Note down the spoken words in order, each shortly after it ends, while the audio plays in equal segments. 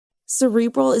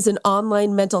Cerebral is an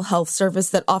online mental health service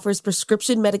that offers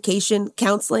prescription medication,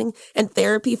 counseling, and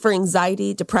therapy for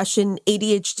anxiety, depression,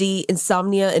 ADHD,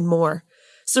 insomnia, and more.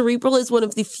 Cerebral is one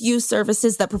of the few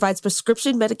services that provides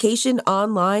prescription medication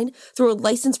online through a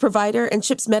licensed provider and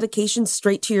ships medication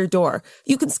straight to your door.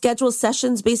 You can schedule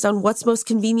sessions based on what's most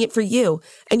convenient for you,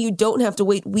 and you don't have to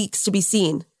wait weeks to be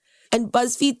seen. And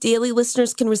BuzzFeed Daily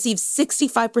listeners can receive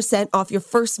 65% off your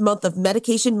first month of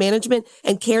medication management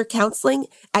and care counseling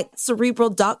at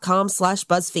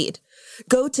Cerebral.com/BuzzFeed.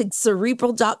 Go to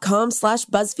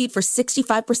Cerebral.com/BuzzFeed for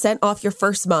 65% off your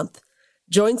first month.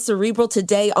 Join Cerebral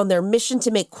today on their mission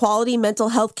to make quality mental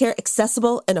health care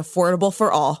accessible and affordable for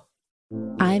all.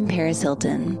 I'm Paris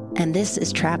Hilton, and this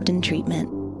is Trapped in Treatment,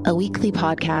 a weekly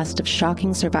podcast of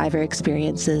shocking survivor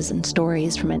experiences and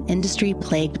stories from an industry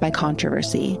plagued by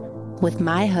controversy. With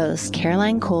my hosts,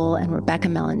 Caroline Cole and Rebecca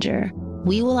Mellinger,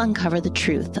 we will uncover the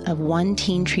truth of one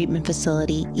teen treatment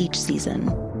facility each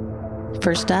season.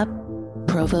 First up,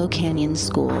 Provo Canyon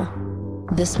School.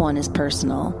 This one is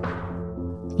personal.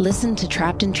 Listen to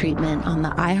Trapped in Treatment on the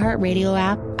iHeartRadio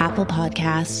app, Apple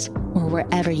Podcasts, or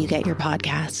wherever you get your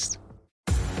podcasts.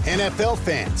 NFL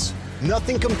fans,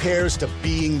 nothing compares to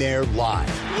being there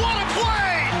live. What a play!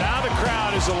 Now the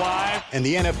crowd is alive. And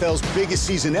the NFL's biggest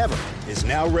season ever is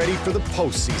now ready for the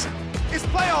postseason. It's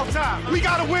playoff time. We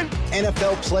gotta win.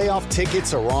 NFL playoff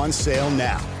tickets are on sale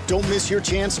now. Don't miss your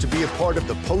chance to be a part of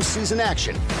the postseason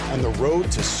action on the road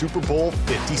to Super Bowl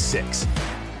 56.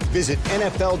 Visit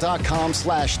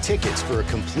NFL.com/tickets for a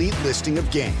complete listing of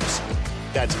games.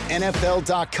 That's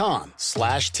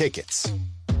NFL.com/tickets.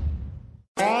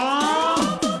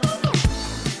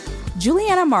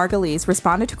 Julianna Margulies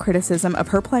responded to criticism of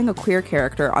her playing a queer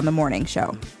character on The Morning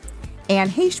Show. Anne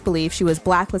Heche believes she was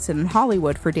blacklisted in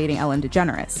Hollywood for dating Ellen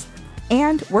DeGeneres.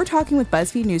 And we're talking with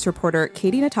BuzzFeed News reporter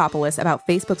Katie Natopoulos about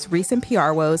Facebook's recent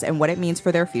PR woes and what it means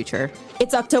for their future.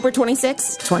 It's October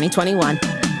 26, 2021.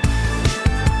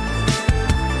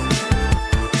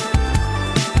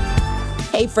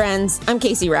 Hey friends, I'm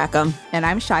Casey Rackham. And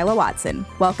I'm Shyla Watson.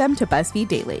 Welcome to BuzzFeed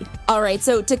Daily. All right,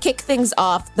 so to kick things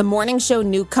off, the morning show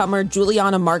newcomer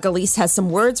Julianna Margulies has some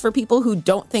words for people who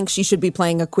don't think she should be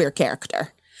playing a queer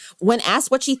character. When asked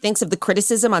what she thinks of the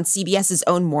criticism on CBS's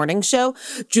own morning show,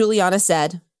 Julianna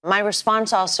said, "My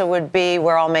response also would be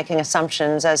we're all making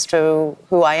assumptions as to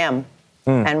who I am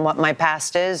and what my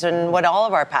past is and what all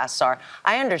of our pasts are.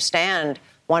 I understand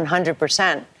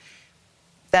 100%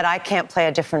 that I can't play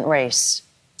a different race.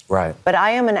 Right. But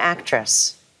I am an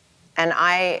actress, and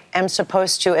I am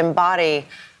supposed to embody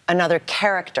another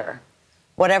character.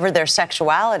 Whatever their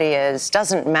sexuality is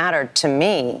doesn't matter to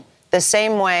me. The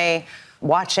same way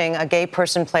watching a gay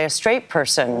person play a straight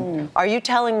person. Are you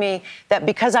telling me that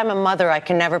because I'm a mother, I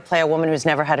can never play a woman who's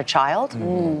never had a child?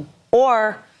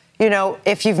 Or, you know,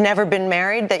 if you've never been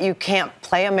married, that you can't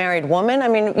play a married woman? I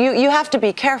mean, you have to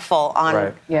be careful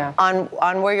on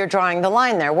where you're drawing the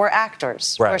line there. We're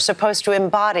actors. We're supposed to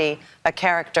embody a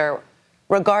character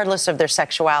regardless of their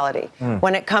sexuality.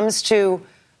 When it comes to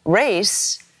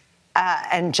race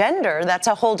and gender, that's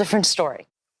a whole different story.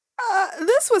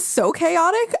 This was so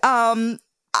chaotic.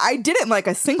 I didn't like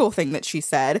a single thing that she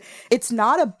said. It's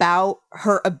not about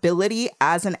her ability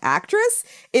as an actress.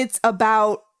 It's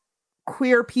about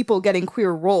queer people getting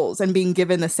queer roles and being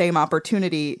given the same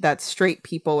opportunity that straight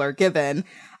people are given.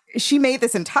 She made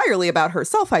this entirely about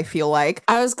herself, I feel like.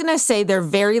 I was going to say they're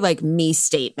very like me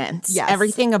statements. Yes.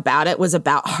 Everything about it was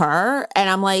about her. And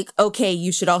I'm like, okay,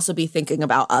 you should also be thinking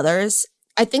about others.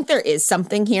 I think there is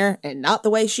something here, and not the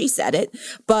way she said it,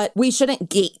 but we shouldn't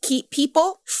gatekeep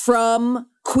people from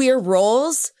queer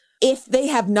roles if they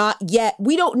have not yet,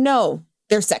 we don't know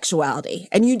their sexuality,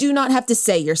 and you do not have to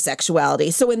say your sexuality.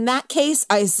 So in that case,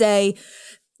 I say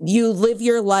you live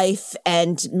your life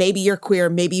and maybe you're queer,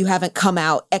 maybe you haven't come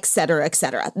out, et cetera, et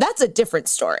cetera. That's a different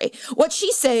story. What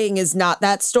she's saying is not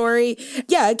that story.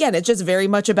 Yeah, again, it's just very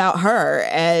much about her.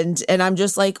 And I'm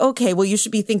just like, okay, well, you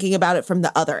should be thinking about it from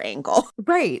the other angle.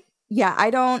 Right. Yeah, I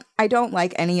don't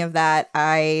like any of that.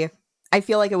 I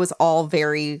feel like it was all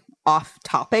very off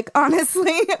topic,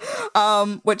 honestly,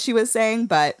 what she was saying.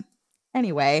 But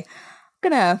anyway, I'm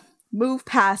gonna move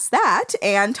past that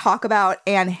and talk about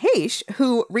Anne Heche,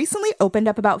 who recently opened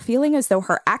up about feeling as though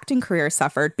her acting career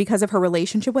suffered because of her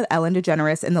relationship with Ellen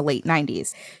DeGeneres in the late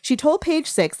 90s. She told Page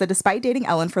Six that despite dating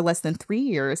Ellen for less than 3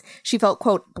 years, she felt,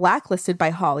 quote, blacklisted by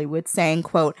Hollywood, saying,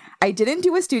 quote, "I didn't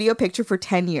do a studio picture for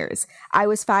 10 years. I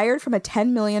was fired from a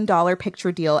 $10 million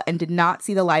picture deal and did not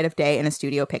see the light of day in a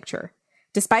studio picture.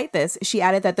 Despite this, she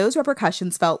added that those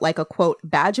repercussions felt like a, quote,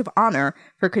 badge of honor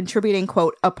for contributing,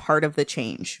 quote, a part of the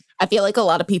change. I feel like a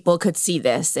lot of people could see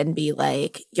this and be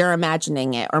like, you're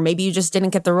imagining it, or maybe you just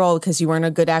didn't get the role because you weren't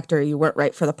a good actor, you weren't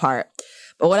right for the part.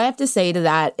 But what I have to say to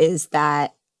that is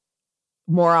that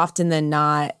more often than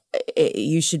not,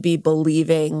 you should be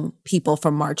believing people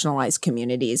from marginalized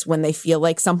communities when they feel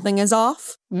like something is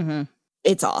off. Mm-hmm.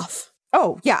 It's off.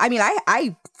 Oh, yeah. I mean,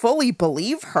 I fully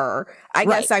believe her. I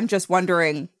guess I'm just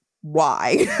wondering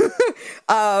why.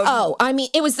 I mean,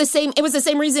 it was the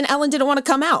same reason Ellen didn't want to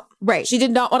come out. Right. She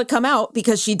did not want to come out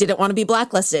because she didn't want to be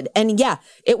blacklisted. And yeah,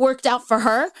 it worked out for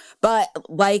her. But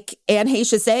like Anne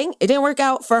Heche is saying, it didn't work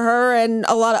out for her and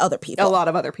a lot of other people. A lot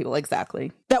of other people,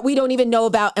 exactly. That we don't even know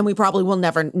about and we probably will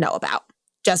never know about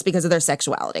just because of their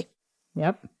sexuality.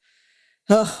 Yep.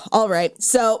 All right.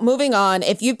 So moving on,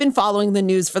 if you've been following the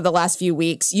news for the last few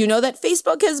weeks, you know that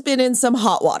Facebook has been in some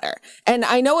hot water. And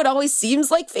I know it always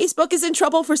seems like Facebook is in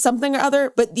trouble for something or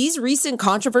other, but these recent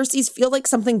controversies feel like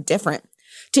something different.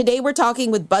 Today, we're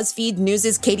talking with BuzzFeed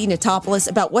News' Katie Notopoulos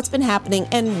about what's been happening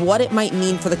and what it might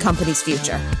mean for the company's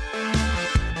future.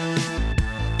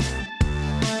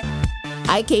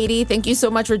 Hi, Katie. Thank you so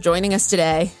much for joining us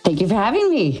today. Thank you for having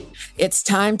me. It's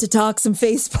time to talk some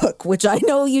Facebook, which I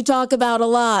know you talk about a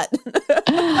lot.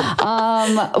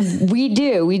 We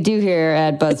do here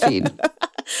at BuzzFeed.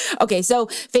 Okay, so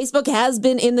Facebook has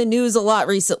been in the news a lot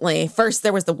recently. First,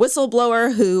 there was the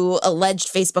whistleblower who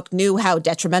alleged Facebook knew how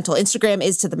detrimental Instagram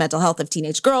is to the mental health of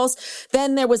teenage girls.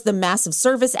 Then there was the massive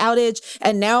service outage.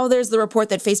 And now there's the report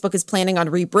that Facebook is planning on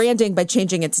rebranding by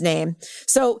changing its name.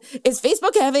 So is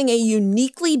Facebook having a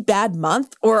uniquely bad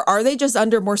month, or are they just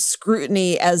under more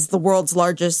scrutiny as the world's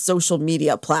largest social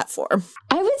media platform?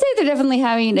 I would say they're definitely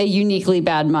having a uniquely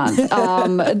bad month.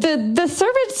 The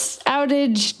service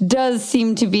outage does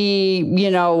seem to be,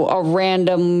 a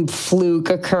random fluke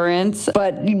occurrence,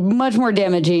 but much more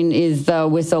damaging is the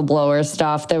whistleblower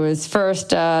stuff. There was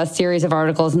first a series of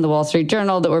articles in the Wall Street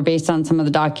Journal that were based on some of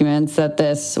the documents that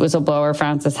this whistleblower,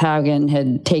 Frances Haugen,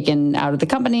 had taken out of the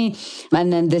company.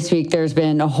 And then this week, there's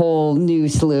been a whole new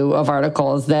slew of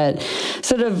articles that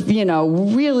sort of,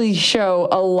 really show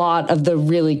a lot of the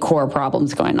really core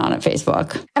problems going on at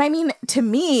Facebook. And I mean, to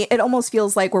me, it almost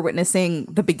feels like we're witnessing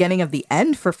the beginning of the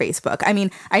end for Facebook. I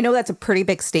mean, I know that's a pretty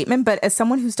big statement, but as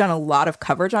someone who's done a lot of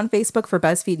coverage on Facebook for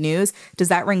BuzzFeed News, does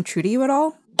that ring true to you at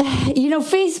all?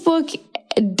 Facebook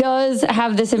does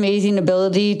have this amazing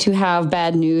ability to have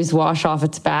bad news wash off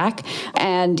its back.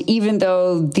 And even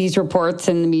though these reports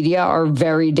in the media are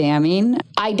very damning,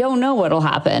 I don't know what'll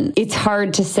happen. It's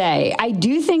hard to say. I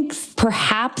do think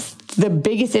perhaps the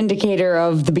biggest indicator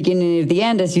of the beginning of the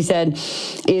end, as you said,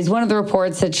 is one of the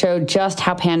reports that showed just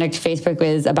how panicked Facebook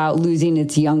is about losing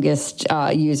its youngest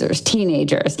users,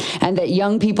 teenagers, and that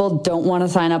young people don't want to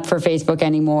sign up for Facebook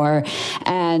anymore.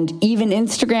 And even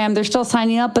Instagram, they're still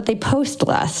signing up, but they post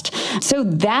less. So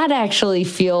that actually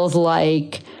feels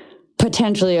like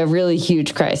potentially a really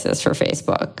huge crisis for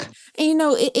Facebook.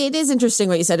 It is interesting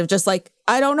what you said of just like,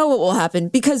 I don't know what will happen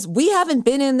because we haven't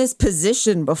been in this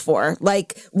position before.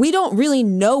 Like, we don't really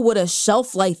know what a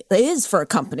shelf life is for a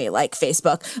company like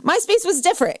Facebook. MySpace was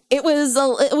different. It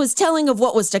was telling of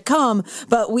what was to come,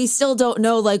 but we still don't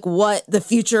know like what the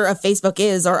future of Facebook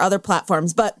is or other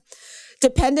platforms. But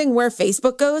depending where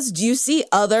Facebook goes, do you see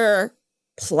other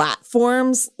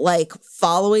platforms like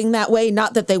following that way?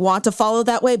 Not that they want to follow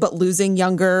that way, but losing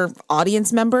younger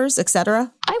audience members,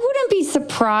 etc. I wouldn't be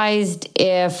surprised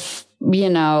if,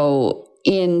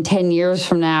 in 10 years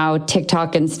from now,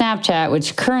 TikTok and Snapchat,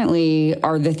 which currently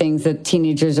are the things that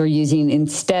teenagers are using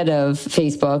instead of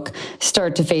Facebook,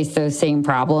 start to face those same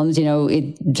problems.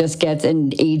 It just gets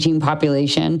an aging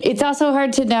population. It's also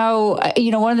hard to know,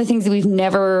 one of the things that we've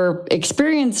never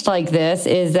experienced like this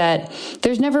is that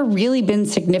there's never really been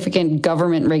significant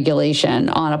government regulation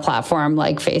on a platform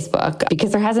like Facebook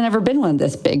because there hasn't ever been one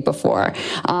this big before.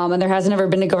 And there hasn't ever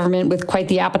been a government with quite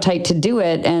the appetite to do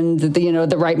it and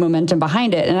the right momentum behind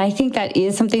it. And I think that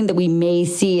is something that we may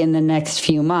see in the next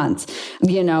few months.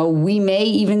 We may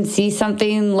even see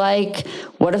something like,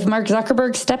 what if Mark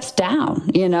Zuckerberg steps down?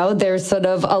 There's sort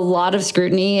of a lot of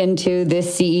scrutiny into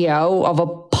this CEO of a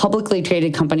publicly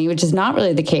traded company, which is not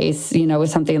really the case, with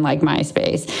something like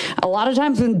MySpace. A lot of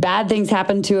times when bad things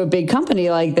happen to a big company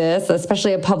like this,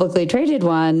 especially a publicly traded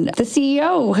one, the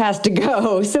CEO has to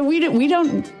go. So we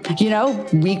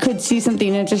don't, we could see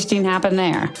something interesting happen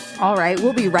there. All right,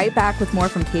 we'll be right back with more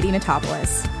from Katie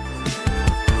Notopoulos.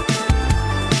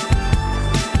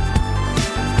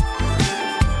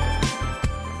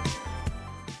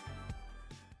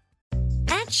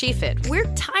 At SheFit,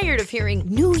 we're tired of hearing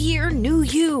new year, new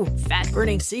you,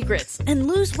 fat-burning secrets, and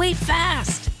lose weight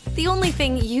fast. The only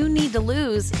thing you need to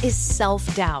lose is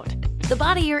self-doubt. The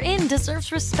body you're in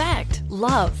deserves respect,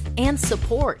 love, and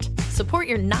support. Support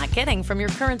you're not getting from your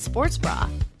current sports bra.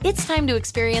 It's time to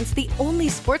experience the only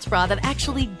sports bra that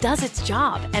actually does its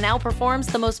job and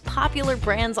outperforms the most popular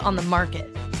brands on the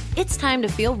market. It's time to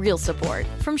feel real support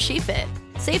from SheFit.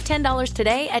 Save $10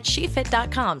 today at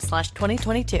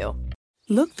shefit.com/2022.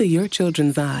 Look through your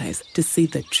children's eyes to see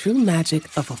the true magic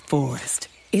of a forest.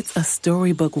 It's a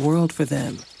storybook world for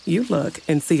them. You look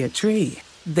and see a tree.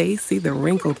 They see the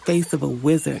wrinkled face of a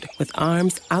wizard with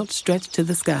arms outstretched to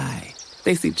the sky.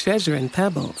 They see treasure in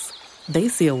pebbles. They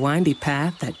see a windy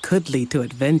path that could lead to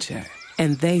adventure.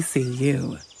 And they see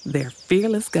you, their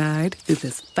fearless guide through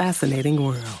this fascinating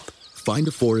world. Find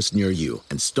a forest near you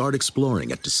and start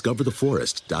exploring at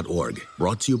discovertheforest.org.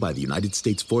 Brought to you by the United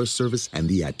States Forest Service and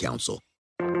the Ad Council.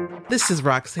 This is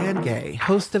Roxane Gay,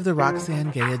 host of the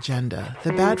Roxane Gay Agenda,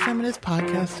 the bad feminist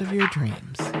podcast of your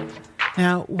dreams.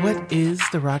 Now, what is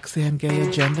the Roxane Gay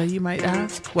Agenda, you might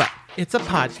ask? Well, it's a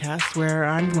podcast where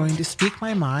I'm going to speak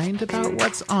my mind about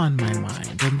what's on my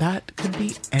mind, and that could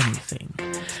be anything.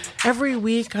 Every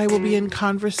week, I will be in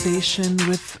conversation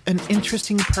with an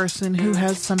interesting person who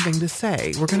has something to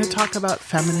say. We're going to talk about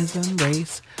feminism,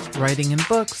 race, writing in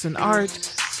books and art,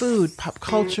 food, pop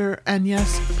culture, and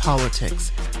yes,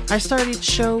 politics. I start each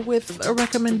show with a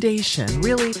recommendation.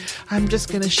 Really, I'm just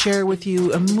going to share with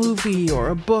you a movie or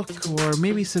a book or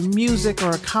maybe some music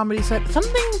or a comedy set,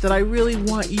 something that I really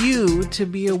want you to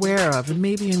be aware of and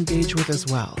maybe engage with as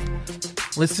well.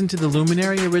 Listen to the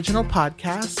Luminary original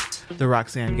podcast, The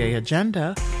Roxane Gay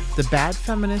Agenda, the bad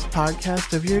feminist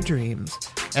podcast of your dreams,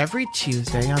 every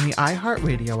Tuesday on the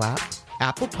iHeartRadio app,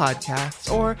 Apple Podcasts,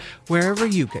 or wherever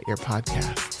you get your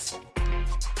podcasts.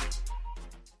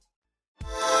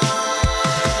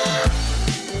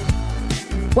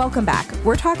 Welcome back.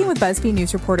 We're talking with BuzzFeed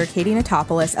News reporter Katie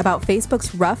Notopoulos about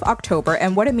Facebook's rough October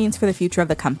and what it means for the future of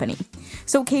the company.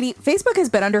 So, Katie, Facebook has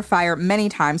been under fire many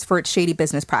times for its shady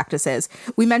business practices.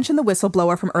 We mentioned the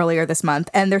whistleblower from earlier this month,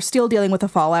 and they're still dealing with the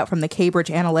fallout from the Cambridge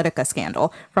Analytica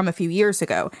scandal from a few years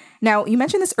ago. Now, you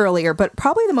mentioned this earlier, but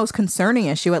probably the most concerning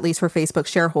issue, at least for Facebook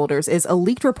shareholders, is a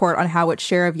leaked report on how its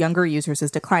share of younger users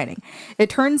is declining. It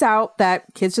turns out that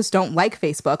kids just don't like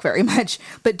Facebook very much,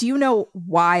 but do you know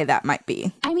why that might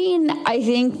be? I mean, I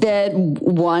think that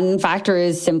one factor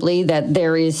is simply that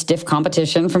there is stiff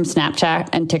competition from Snapchat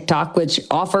and TikTok, which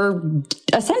offer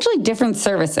essentially different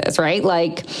services, right?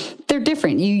 Like, they're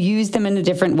different. You use them in a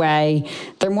different way.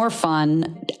 They're more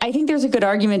fun. I think there's a good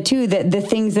argument, too, that the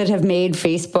things that have made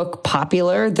Facebook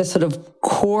popular, the sort of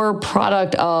core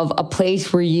product of a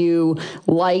place where you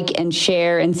like and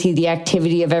share and see the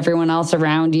activity of everyone else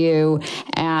around you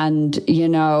and, you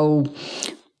know,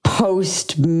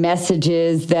 post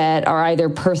messages that are either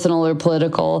personal or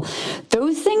political,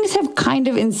 those things have kind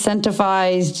of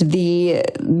incentivized the,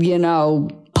 you know,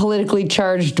 politically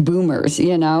charged boomers,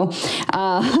 you know,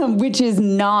 which is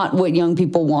not what young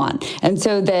people want. And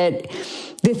so that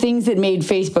the things that made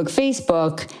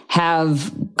Facebook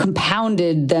have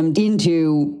compounded them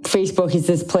into Facebook is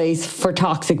this place for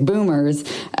toxic boomers,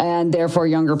 and therefore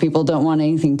younger people don't want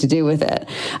anything to do with it.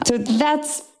 So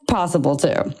that's possible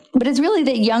too. But it's really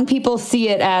that young people see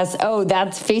it as, oh,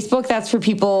 that's Facebook. That's for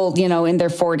people, you know, in their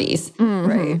 40s. Mm-hmm,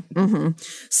 right. Mm-hmm.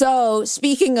 So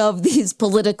speaking of these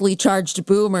politically charged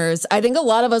boomers, I think a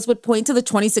lot of us would point to the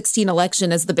 2016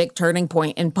 election as the big turning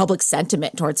point in public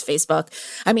sentiment towards Facebook.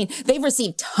 I mean, they've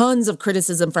received tons of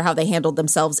criticism for how they handled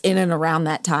themselves in and around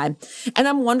that time. And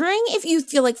I'm wondering if you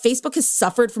feel like Facebook has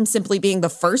suffered from simply being the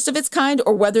first of its kind,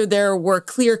 or whether there were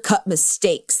clear-cut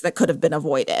mistakes that could have been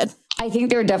avoided. I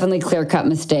think there are definitely clear-cut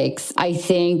mistakes. I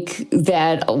think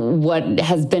that what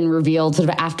has been revealed sort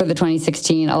of after the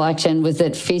 2016 election was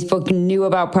that Facebook knew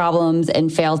about problems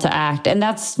and failed to act. And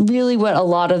that's really what a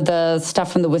lot of the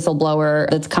stuff from the whistleblower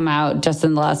that's come out just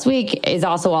in the last week is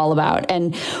also all about.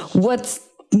 And what's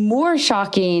more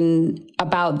shocking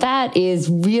about that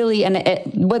is really, and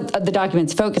what the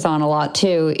documents focus on a lot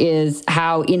too, is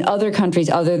how in other countries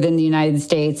other than the United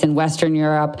States and Western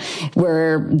Europe,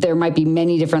 where there might be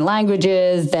many different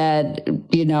languages, that,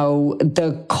 you know,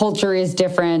 the culture is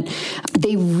different,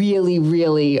 they really,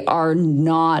 really are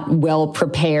not well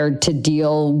prepared to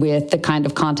deal with the kind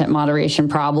of content moderation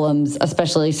problems,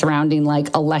 especially surrounding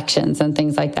like elections and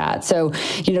things like that. So,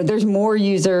 you know, there's more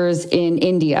users in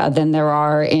India than there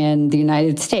are in the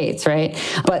United States, right?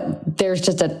 But there's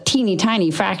just a teeny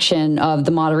tiny fraction of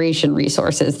the moderation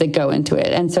resources that go into it.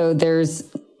 And so there's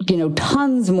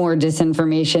tons more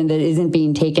disinformation that isn't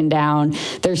being taken down.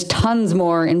 There's tons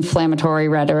more inflammatory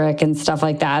rhetoric and stuff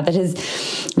like that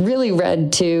has really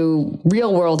led to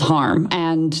real world harm.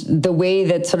 And the way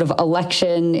that sort of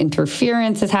election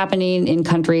interference is happening in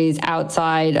countries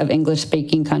outside of English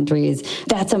speaking countries,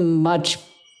 that's a much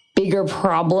bigger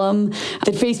problem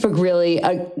that Facebook really,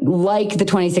 like the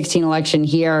 2016 election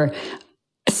here,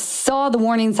 saw the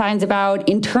warning signs about.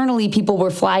 Internally, people were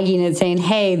flagging it, saying,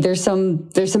 hey, there's some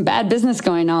bad business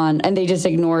going on, and they just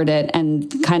ignored it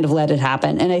and kind of let it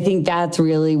happen. And I think that's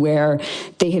really where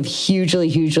they have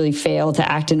hugely failed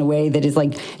to act in a way that is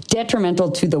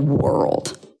detrimental to the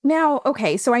world. Now,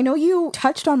 okay, so I know you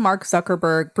touched on Mark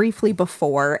Zuckerberg briefly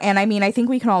before, and I think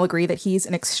we can all agree that he's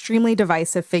an extremely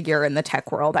divisive figure in the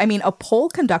tech world. A poll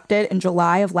conducted in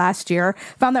July of last year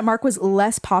found that Mark was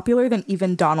less popular than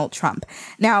even Donald Trump.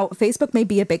 Now, Facebook may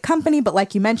be a big company, but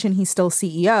like you mentioned, he's still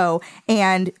CEO,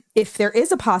 and if there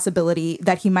is a possibility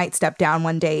that he might step down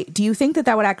one day, do you think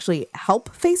that would actually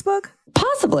help Facebook?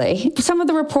 Possibly. Some of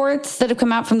the reports that have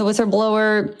come out from the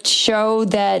whistleblower show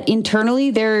that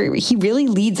internally he really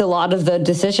leads a lot of the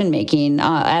decision making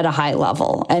at a high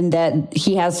level, and that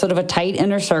he has sort of a tight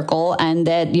inner circle, and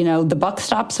that, the buck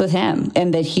stops with him,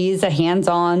 and that he's a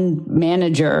hands-on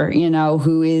manager,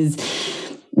 who is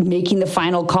making the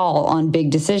final call on big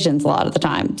decisions a lot of the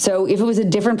time. So if it was a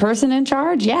different person in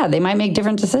charge, yeah, they might make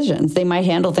different decisions. They might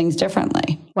handle things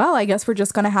differently. Well, I guess we're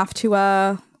just going to have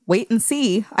to wait and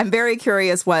see. I'm very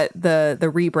curious what the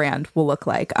rebrand will look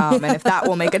like, and if that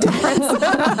will make a difference.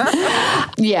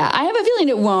 Yeah, I have a feeling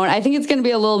it won't. I think it's going to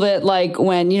be a little bit like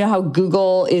when, how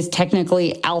Google is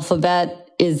technically Alphabet,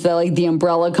 is the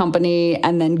umbrella company,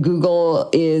 and then Google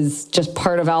is just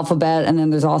part of Alphabet, and then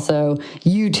there's also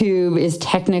YouTube is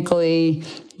technically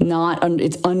not,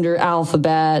 it's under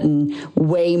Alphabet, and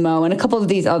Waymo, and a couple of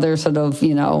these other sort of,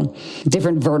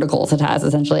 different verticals it has,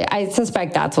 essentially. I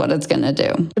suspect that's what it's going to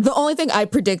do. The only thing I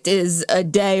predict is a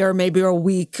day or maybe a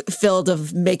week filled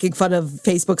of making fun of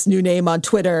Facebook's new name on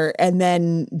Twitter, and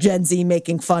then Gen Z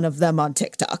making fun of them on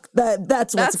TikTok.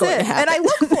 That's what's going to happen. And I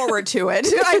look forward to it.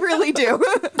 I really do.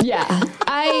 Yeah,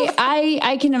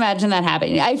 I can imagine that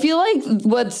happening. I feel like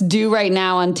what's due right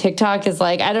now on TikTok is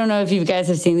I don't know if you guys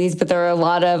have seen these, but there are a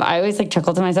lot of, I always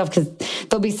chuckle to myself because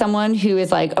there'll be someone who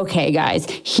is okay, guys,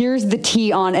 here's the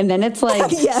tea on, and then it's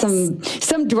yes.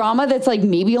 some drama that's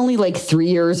maybe only 3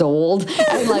 years old,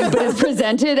 and but it's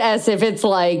presented as if it's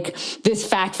this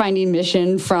fact-finding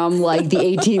mission from the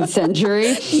 18th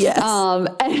century. Yes.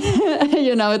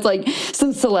 It's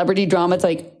some celebrity drama. It's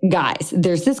guys,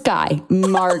 there's this guy,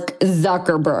 Mark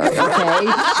Zuckerberg, okay?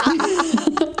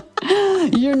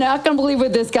 You're not going to believe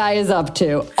what this guy is up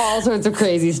to. All sorts of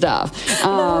crazy stuff.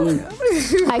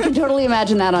 I can totally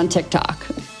imagine that on TikTok.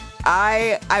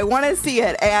 I want to see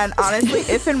it. And honestly,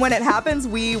 if and when it happens,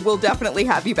 we will definitely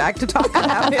have you back to talk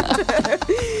about it.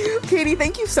 Katie,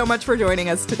 thank you so much for joining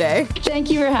us today.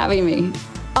 Thank you for having me.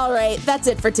 All right, that's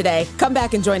it for today. Come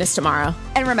back and join us tomorrow.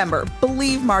 And remember,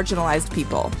 believe marginalized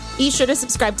people. Be sure to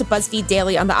subscribe to BuzzFeed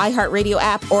Daily on the iHeartRadio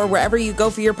app or wherever you go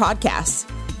for your podcasts.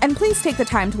 And please take the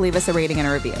time to leave us a rating and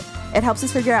a review. It helps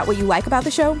us figure out what you like about the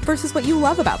show versus what you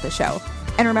love about the show.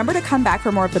 And remember to come back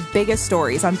for more of the biggest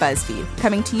stories on BuzzFeed,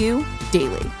 coming to you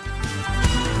daily.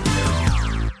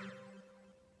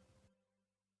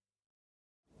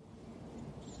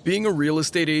 Being a real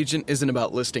estate agent isn't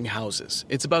about listing houses.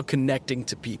 It's about connecting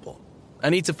to people.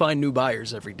 I need to find new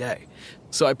buyers every day,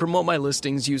 so I promote my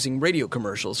listings using radio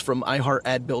commercials from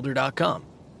iHeartAdBuilder.com.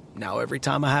 Now every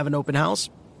time I have an open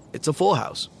house, it's a full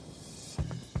house.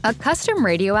 A custom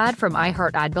radio ad from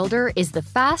iHeartAdBuilder is the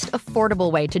fast,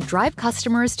 affordable way to drive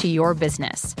customers to your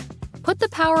business. Put the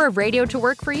power of radio to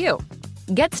work for you.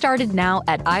 Get started now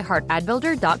at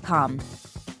iHeartAdBuilder.com.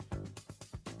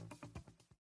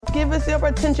 Give us your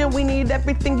attention, we need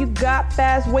everything you got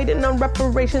fast. Waiting on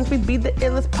reparations, we be the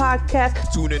illest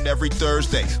podcast. Tune in every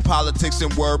Thursday, politics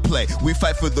and wordplay. We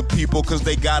fight for the people cause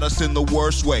they got us in the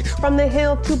worst way. From the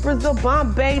Hill to Brazil,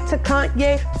 Bombay to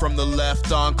Kanye. From the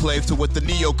left enclave to what the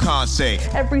neocons say.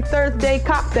 Every Thursday,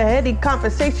 cop the heady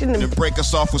conversation. And break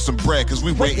us off with some bread cause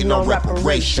we waiting on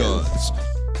reparations.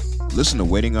 Listen to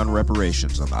Waiting on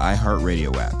Reparations on the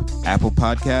iHeartRadio app, Apple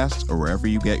Podcasts, or wherever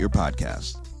you get your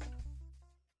podcasts.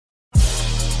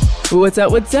 What's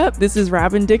up? What's up? This is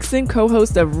Robin Dixon,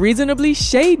 co-host of Reasonably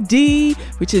Shady,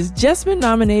 which has just been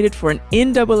nominated for an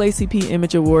NAACP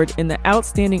Image Award in the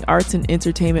Outstanding Arts and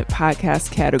Entertainment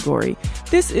Podcast category.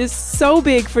 This is so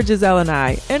big for Giselle and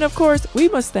I. And of course, we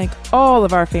must thank all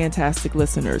of our fantastic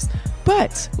listeners.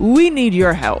 But we need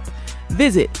your help.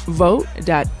 Visit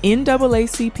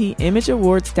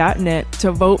vote.naacpimageawards.net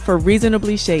to vote for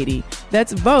Reasonably Shady.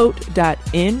 That's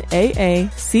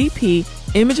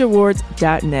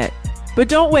vote.naacpimageawards.net. But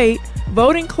don't wait.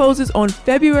 Voting closes on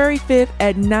February 5th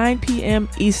at 9 p.m.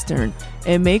 Eastern.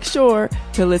 And make sure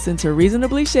to listen to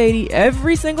Reasonably Shady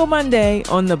every single Monday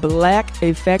on the Black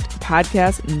Effect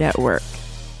Podcast Network.